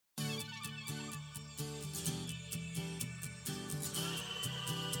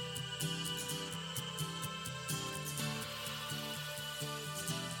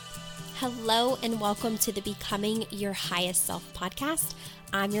Hello and welcome to the Becoming Your Highest Self podcast.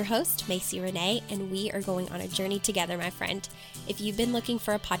 I'm your host, Macy Renee, and we are going on a journey together, my friend. If you've been looking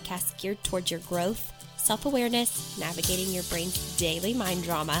for a podcast geared towards your growth, self-awareness, navigating your brain's daily mind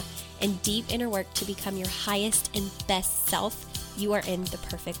drama, and deep inner work to become your highest and best self, you are in the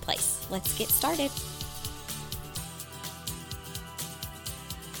perfect place. Let's get started.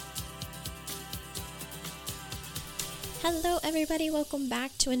 Hello, everybody. Welcome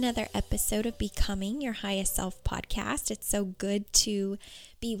back to another episode of Becoming Your Highest Self podcast. It's so good to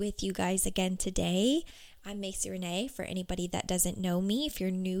be with you guys again today. I'm Macy Renee. For anybody that doesn't know me, if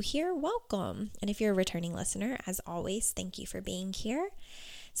you're new here, welcome. And if you're a returning listener, as always, thank you for being here.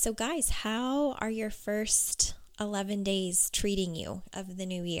 So guys, how are your first 11 days treating you of the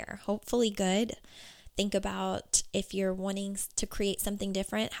new year? Hopefully good. Think about if you're wanting to create something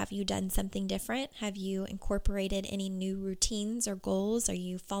different. Have you done something different? Have you incorporated any new routines or goals? Are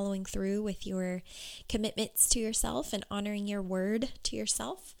you following through with your commitments to yourself and honoring your word to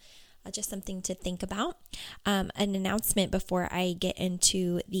yourself? Just something to think about. An announcement before I get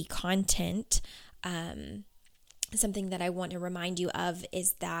into the content. Something that I want to remind you of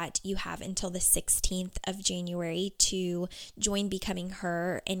is that you have until the 16th of January to join Becoming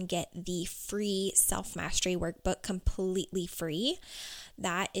Her and get the free self-mastery workbook completely free.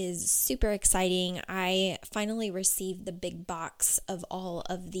 That is super exciting. I finally received the big box of all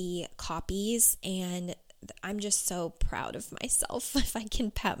of the copies, and I'm just so proud of myself. If I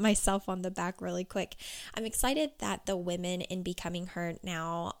can pat myself on the back really quick, I'm excited that the women in Becoming Her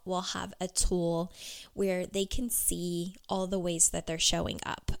now will have a tool where they can see all the ways that they're showing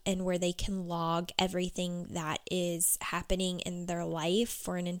up and where they can log everything that is happening in their life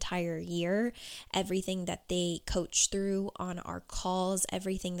for an entire year, everything that they coach through on our calls,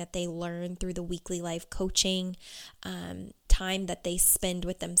 everything that they learn through the weekly life coaching, time that they spend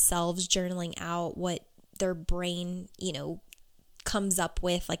with themselves journaling out what their brain, comes up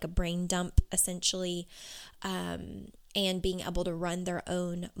with, like a brain dump essentially, and being able to run their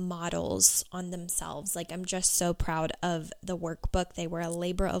own models on themselves. Like, I'm just so proud of the workbook. They were a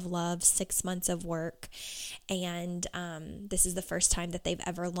labor of love, 6 months of work, and this is the first time that they've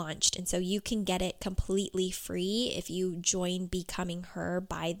ever launched. And so you can get it completely free if you join Becoming Her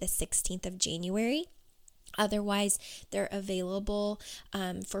by the 16th of January. Otherwise, they're available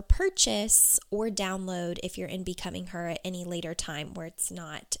for purchase or download if you're in Becoming Her at any later time where it's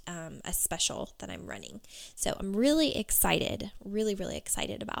not a special that I'm running. So I'm really excited, really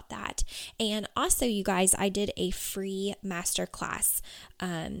excited about that. And also, you guys, I did a free masterclass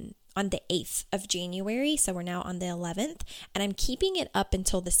on the 8th of January. So we're now on the 11th, and I'm keeping it up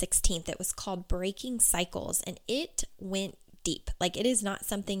until the 16th. It was called Breaking Cycles, and it went deep. Like, it is not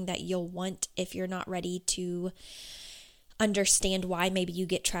something that you'll want if you're not ready to understand why maybe you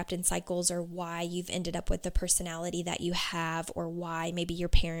get trapped in cycles, or why you've ended up with the personality that you have, or why maybe your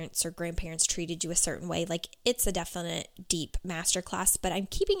parents or grandparents treated you a certain way. Like, it's a definite deep masterclass, but I'm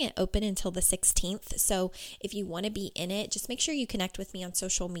keeping it open until the 16th. So if you want to be in it, just make sure you connect with me on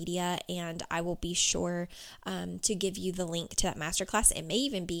social media, and I will be sure to give you the link to that masterclass. It may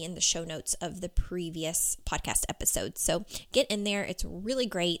even be in the show notes of the previous podcast episode. So get in there. It's really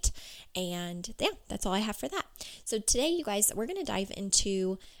great. And yeah, that's all I have for that. So today, you guys, we're going to dive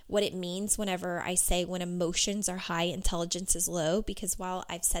into what it means whenever I say when emotions are high, intelligence is low, because while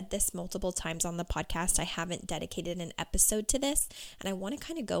I've said this multiple times on the podcast, I haven't dedicated an episode to this, and I want to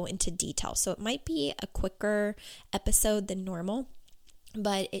kind of go into detail. So it might be a quicker episode than normal,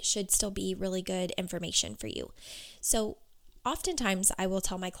 but it should still be really good information for you. So oftentimes, I will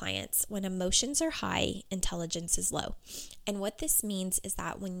tell my clients when emotions are high, intelligence is low. And what this means is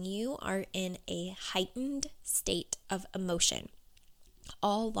that when you are in a heightened state of emotion,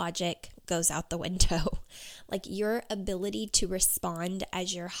 all logic goes out the window. Like, your ability to respond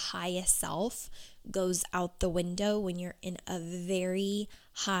as your highest self goes out the window when you're in a very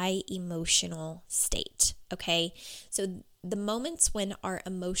high emotional state. Okay. So the moments when our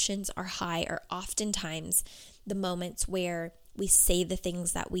emotions are high are oftentimes the moments where we say the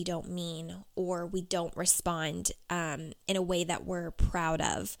things that we don't mean, or we don't respond in a way that we're proud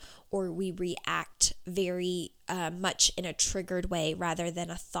of, or we react very much in a triggered way rather than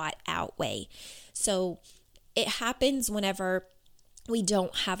a thought out way. So it happens whenever we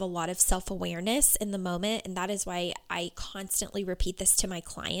don't have a lot of self-awareness in the moment. And that is why I constantly repeat this to my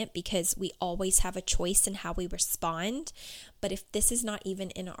client, because we always have a choice in how we respond. But if this is not even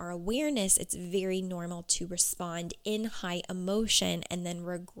in our awareness, it's very normal to respond in high emotion and then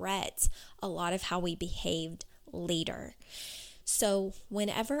regret a lot of how we behaved later. So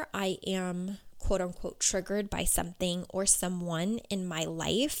whenever I am quote unquote triggered by something or someone in my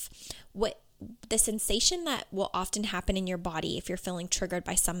life, what the sensation that will often happen in your body if you're feeling triggered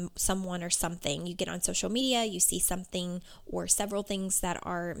by someone or something, you get on social media, you see something or several things that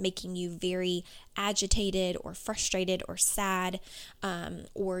are making you very agitated or frustrated or sad,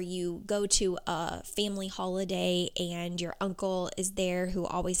 or you go to a family holiday and your uncle is there who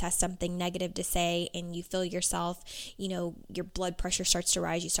always has something negative to say, and you feel yourself, your blood pressure starts to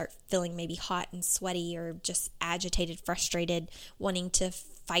rise, you start feeling maybe hot and sweaty or just agitated, frustrated, wanting to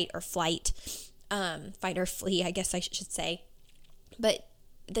fight or flee, I guess I should say. But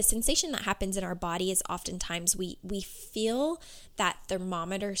the sensation that happens in our body is oftentimes we feel that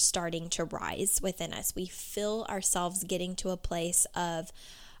thermometer starting to rise within us. We feel ourselves getting to a place of,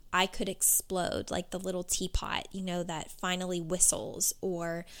 I could explode, like the little teapot, that finally whistles,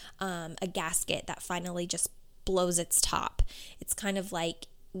 or a gasket that finally just blows its top. It's kind of like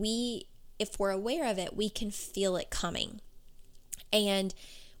if we're aware of it, we can feel it coming. And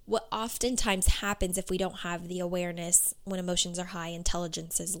what oftentimes happens if we don't have the awareness when emotions are high,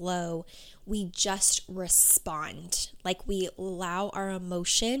 intelligence is low, we just respond. Like we allow our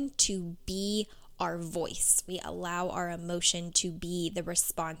emotion to be our voice. We allow our emotion to be the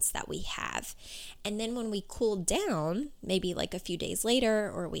response that we have. And then when we cool down, maybe like a few days later,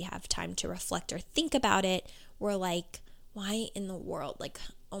 or we have time to reflect or think about it, we're like, why in the world? Like,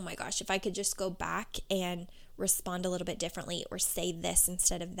 oh my gosh, if I could just go back and respond a little bit differently, or say this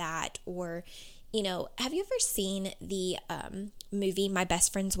instead of that, or have you ever seen the movie My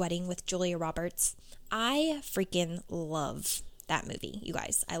Best Friend's Wedding with Julia Roberts? I freaking love that movie, you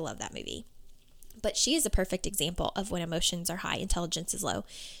guys. I love that movie. But she is a perfect example of when emotions are high, intelligence is low.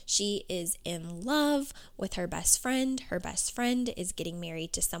 She is in love with her best friend. Her best friend is getting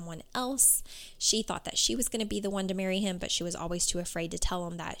married to someone else. She thought that she was going to be the one to marry him, but she was always too afraid to tell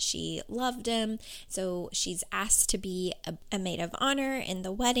him that she loved him. So she's asked to be a maid of honor in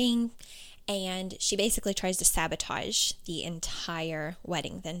the wedding. And she basically tries to sabotage the entire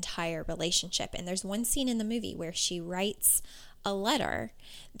wedding, the entire relationship. And there's one scene in the movie where she writes a letter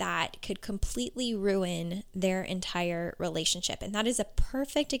that could completely ruin their entire relationship. And that is a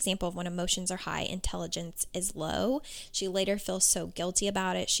perfect example of when emotions are high, intelligence is low. She later feels so guilty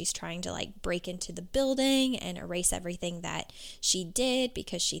about it. She's trying to break into the building and erase everything that she did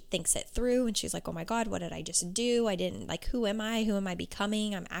because she thinks it through. And she's like, oh my God, what did I just do? I didn't, who am I? Who am I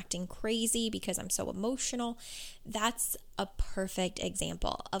becoming? I'm acting crazy because I'm so emotional. That's a perfect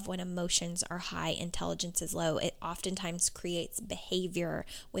example of when emotions are high, intelligence is low. It oftentimes creates behavior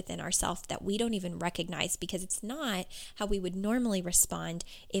within ourselves that we don't even recognize, because it's not how we would normally respond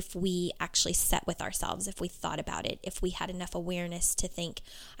if we actually sat with ourselves, if we thought about it, if we had enough awareness to think,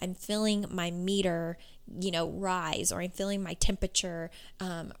 I'm feeling my meter rise, or I'm feeling my temperature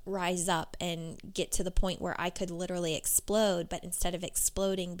rise up and get to the point where I could literally explode. But instead of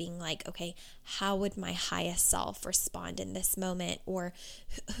exploding, being like, okay, how would my highest self respond in this moment? Or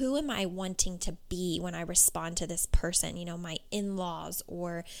who am I wanting to be when I respond to this person? My in-laws,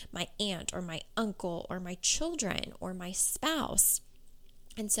 or my aunt, or my uncle, or my children, or my spouse.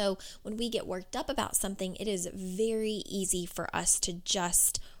 And so when we get worked up about something, it is very easy for us to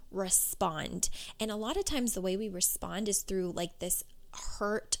just respond. And a lot of times the way we respond is through this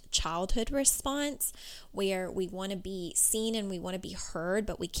hurt childhood response, where we want to be seen and we want to be heard,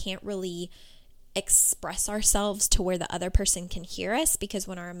 but we can't really express ourselves to where the other person can hear us, because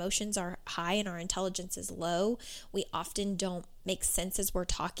when our emotions are high and our intelligence is low, we often don't make sense as we're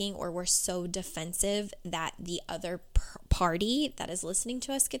talking, or we're so defensive that the other party that is listening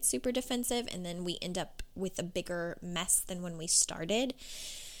to us gets super defensive, and then we end up with a bigger mess than when we started.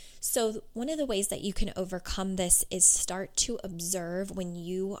 So one of the ways that you can overcome this is start to observe when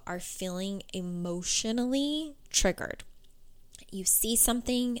you are feeling emotionally triggered. You see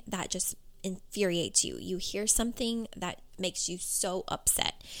something that just infuriates you. You hear something that makes you so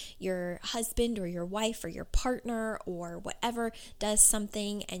upset. Your husband or your wife or your partner or whatever does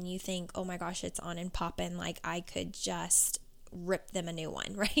something and you think, oh my gosh, it's on and popping. I could just rip them a new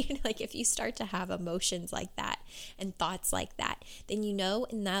one, right? If you start to have emotions like that and thoughts like that, then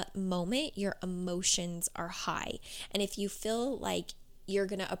in that moment your emotions are high. And if you feel like you're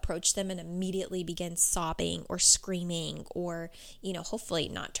going to approach them and immediately begin sobbing or screaming or, hopefully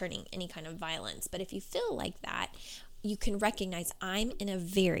not turning any kind of violence, but if you feel like that, you can recognize I'm in a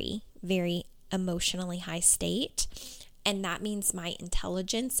very, very emotionally high state. And that means my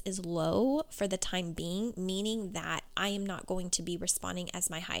intelligence is low for the time being, meaning that I am not going to be responding as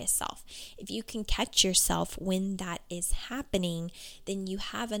my highest self. If you can catch yourself when that is happening, then you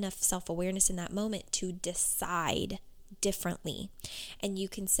have enough self-awareness in that moment to decide differently. And you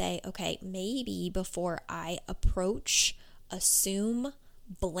can say, okay, maybe before I approach, assume,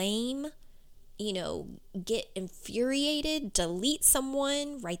 blame, get infuriated, delete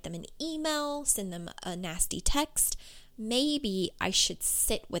someone, write them an email, send them a nasty text, maybe I should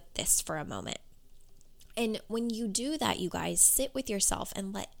sit with this for a moment. And when you do that, you guys, sit with yourself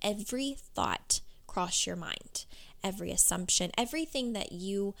and let every thought cross your mind, every assumption, everything that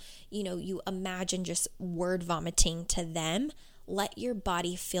you imagine just word vomiting to them. Let your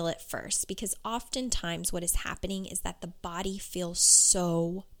body feel it first, because oftentimes what is happening is that the body feels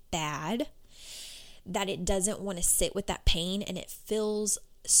so bad that it doesn't want to sit with that pain, and it feels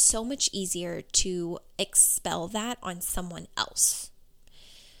so much easier to expel that on someone else.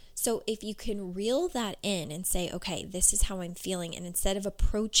 So if you can reel that in and say, okay, this is how I'm feeling, and instead of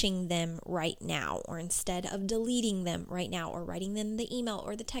approaching them right now, or instead of deleting them right now, or writing them the email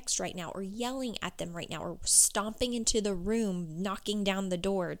or the text right now, or yelling at them right now, or stomping into the room, knocking down the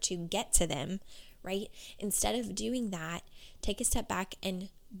door to get to them, right? Instead of doing that, take a step back and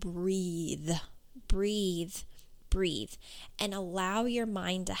breathe, and allow your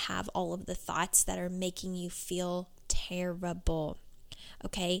mind to have all of the thoughts that are making you feel terrible.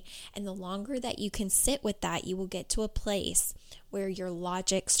 Okay. And the longer that you can sit with that, you will get to a place where your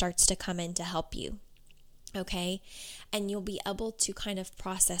logic starts to come in to help you. Okay. And you'll be able to kind of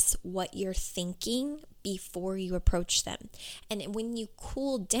process what you're thinking before you approach them. And when you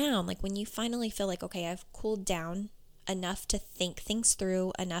cool down, like when you finally feel like, okay, I've cooled down enough to think things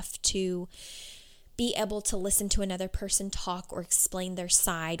through, enough to be able to listen to another person talk or explain their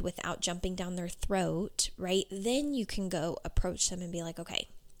side without jumping down their throat, right? Then you can go approach them and be like, okay,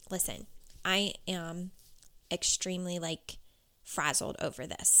 listen, I am extremely frazzled over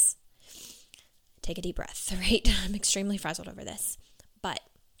this. Take a deep breath, right? I'm extremely frazzled over this, but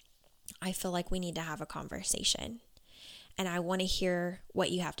I feel like we need to have a conversation, and I want to hear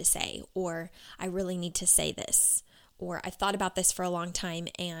what you have to say, or I really need to say this, or I've thought about this for a long time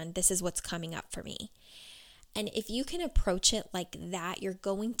and this is what's coming up for me. And if you can approach it like that, you're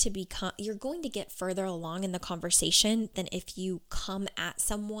going to get further along in the conversation than if you come at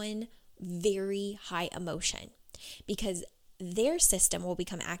someone very high emotion, because their system will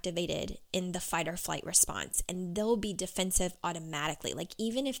become activated in the fight or flight response, and they'll be defensive automatically. Like,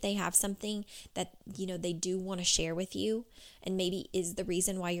 even if they have something that, they do want to share with you and maybe is the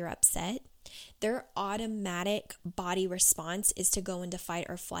reason why you're upset, their automatic body response is to go into fight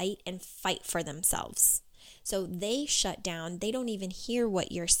or flight and fight for themselves. So they shut down. They don't even hear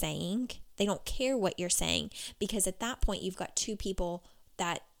what you're saying. They don't care what you're saying, because at that point you've got two people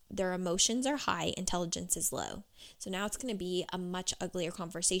that their emotions are high, intelligence is low. So now it's going to be a much uglier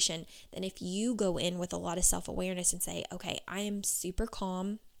conversation than if you go in with a lot of self-awareness and say, okay, I am super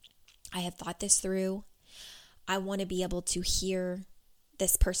calm. I have thought this through. I want to be able to hear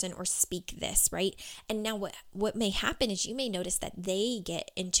this person or speak this, right? And now what may happen is you may notice that they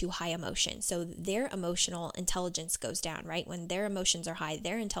get into high emotion. So their emotional intelligence goes down, right? When their emotions are high,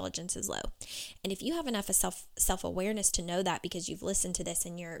 their intelligence is low. And if you have enough of self-awareness to know that, because you've listened to this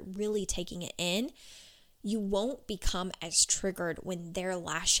and you're really taking it in, you won't become as triggered when they're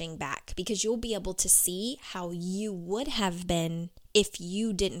lashing back, because you'll be able to see how you would have been if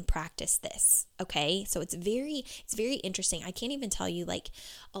you didn't practice this. Okay. So it's very interesting. I can't even tell you,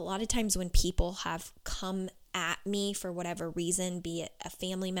 a lot of times when people have come at me for whatever reason, be it a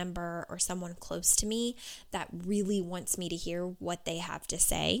family member or someone close to me that really wants me to hear what they have to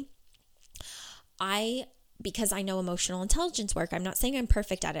say, because I know emotional intelligence work, I'm not saying I'm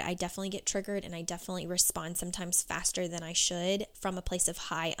perfect at it. I definitely get triggered, and I definitely respond sometimes faster than I should from a place of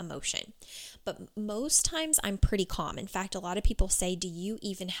high emotion. But most times I'm pretty calm. In fact, a lot of people say, do you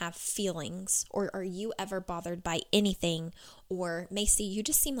even have feelings, or are you ever bothered by anything? Or, Macy, you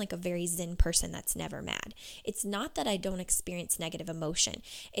just seem like a very zen person that's never mad. It's not that I don't experience negative emotion.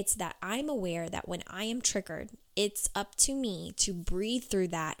 It's that I'm aware that when I am triggered, it's up to me to breathe through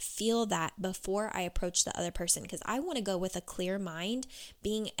that, feel that before I approach the other person, because I want to go with a clear mind,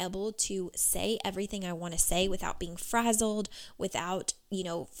 being able to say everything I want to say without being frazzled, without,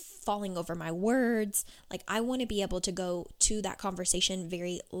 falling over my words. I want to be able to go to that conversation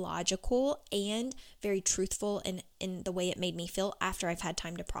very logical and very truthful in the way it made me feel after I've had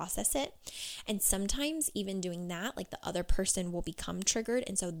time to process it. And sometimes even doing that, the other person will become triggered,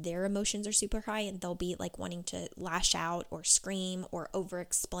 and so their emotions are super high, and they'll be wanting to lash out or scream or over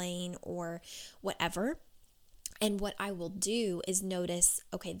explain or whatever. And what I will do is notice,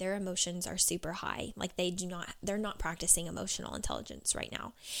 okay, their emotions are super high. They're not practicing emotional intelligence right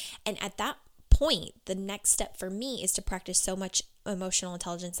now. And at that point, the next step for me is to practice so much emotional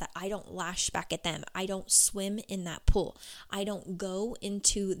intelligence that I don't lash back at them. I don't swim in that pool. I don't go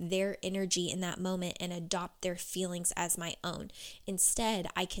into their energy in that moment and adopt their feelings as my own. Instead,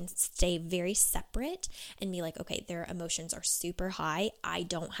 I can stay very separate and be like, okay, their emotions are super high. I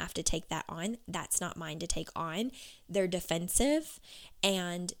don't have to take that on. That's not mine to take on. They're defensive,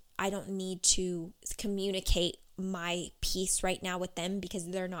 and I don't need to communicate my piece right now with them because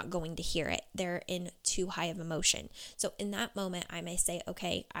they're not going to hear it. They're in too high of emotion. So in that moment, I may say,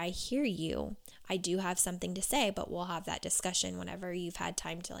 okay, I hear you. I do have something to say, but we'll have that discussion whenever you've had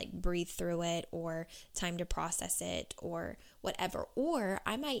time to like breathe through it or time to process it or whatever. Or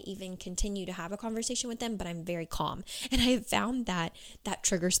I might even continue to have a conversation with them, but I'm very calm. And I have found that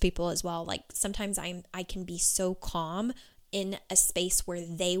triggers people as well. Like sometimes I can be so calm in a space where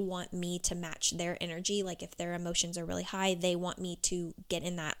they want me to match their energy. Like if their emotions are really high, they want me to get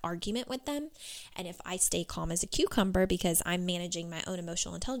in that argument with them. And if I stay calm as a cucumber because I'm managing my own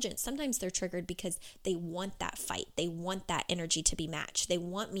emotional intelligence, sometimes they're triggered because they want that fight. They want that energy to be matched. They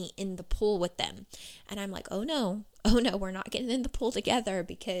want me in the pool with them. And I'm like, oh no, we're not getting in the pool together,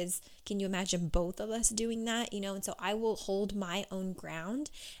 because can you imagine both of us doing that? And so I will hold my own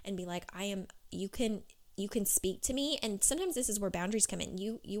ground and be like, you can speak to me. And sometimes this is where boundaries come in.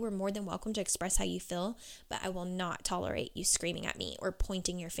 You are more than welcome to express how you feel, but I will not tolerate you screaming at me or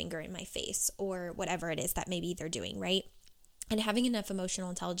pointing your finger in my face or whatever it is that maybe they're doing, right? And having enough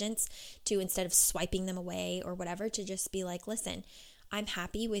emotional intelligence to, instead of swiping them away or whatever, to just be like, listen, I'm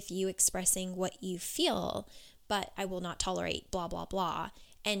happy with you expressing what you feel, but I will not tolerate blah, blah, blah.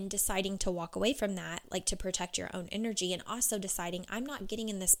 And deciding to walk away from that, like to protect your own energy, and also deciding I'm not getting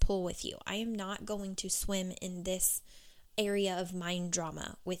in this pool with you. I am not going to swim in this area of mind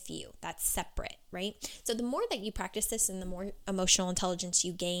drama with you. That's separate, right? So the more that you practice this and the more emotional intelligence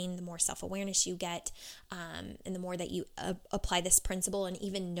you gain, the more self-awareness you get, and the more that you apply this principle and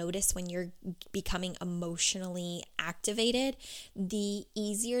even notice when you're becoming emotionally activated, the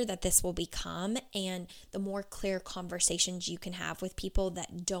easier that this will become, and the more clear conversations you can have with people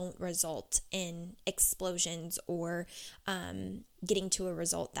that don't result in explosions or getting to a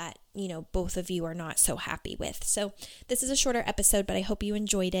result that, both of you are not so happy with. So this is a shorter episode, but I hope you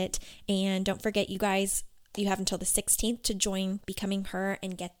enjoyed it. And don't forget, you guys, you have until the 16th to join Becoming Her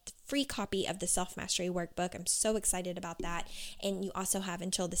and get the free copy of the Self-Mastery Workbook. I'm so excited about that. And you also have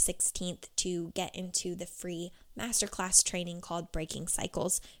until the 16th to get into the free masterclass training called Breaking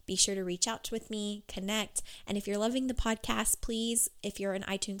Cycles. Be sure to reach out with me, connect. And if you're loving the podcast, please, if you're an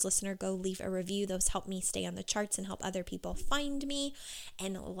iTunes listener, go leave a review. Those help me stay on the charts and help other people find me.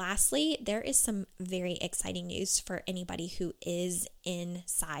 And lastly, there is some very exciting news for anybody who is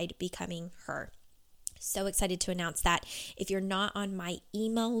inside Becoming Her. So excited to announce that. If you're not on my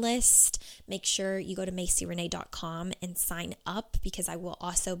email list, make sure you go to MacyRenee.com and sign up, because I will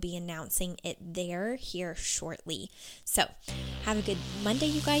also be announcing it there here shortly. So have a good Monday,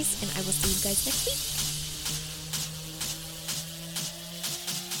 you guys, and I will see you guys next week.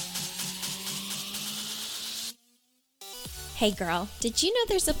 Hey girl, did you know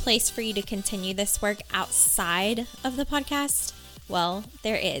there's a place for you to continue this work outside of the podcast? Well,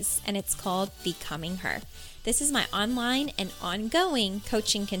 there is, and it's called Becoming Her. This is my online and ongoing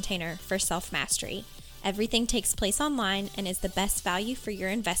coaching container for self-mastery. Everything takes place online and is the best value for your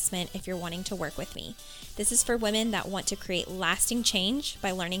investment if you're wanting to work with me. This is for women that want to create lasting change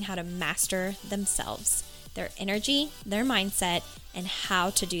by learning how to master themselves, their energy, their mindset, and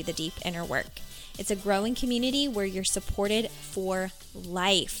how to do the deep inner work. It's a growing community where you're supported for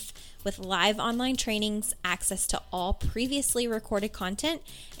life, with live online trainings, access to all previously recorded content,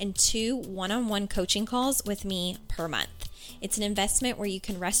 and 2 one-on-one coaching calls with me per month. It's an investment where you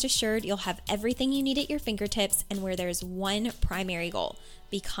can rest assured you'll have everything you need at your fingertips, and where there's one primary goal: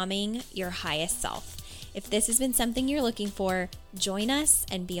 becoming your highest self. If this has been something you're looking for, join us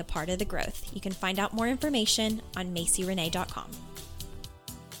and be a part of the growth. You can find out more information on MacyRenee.com.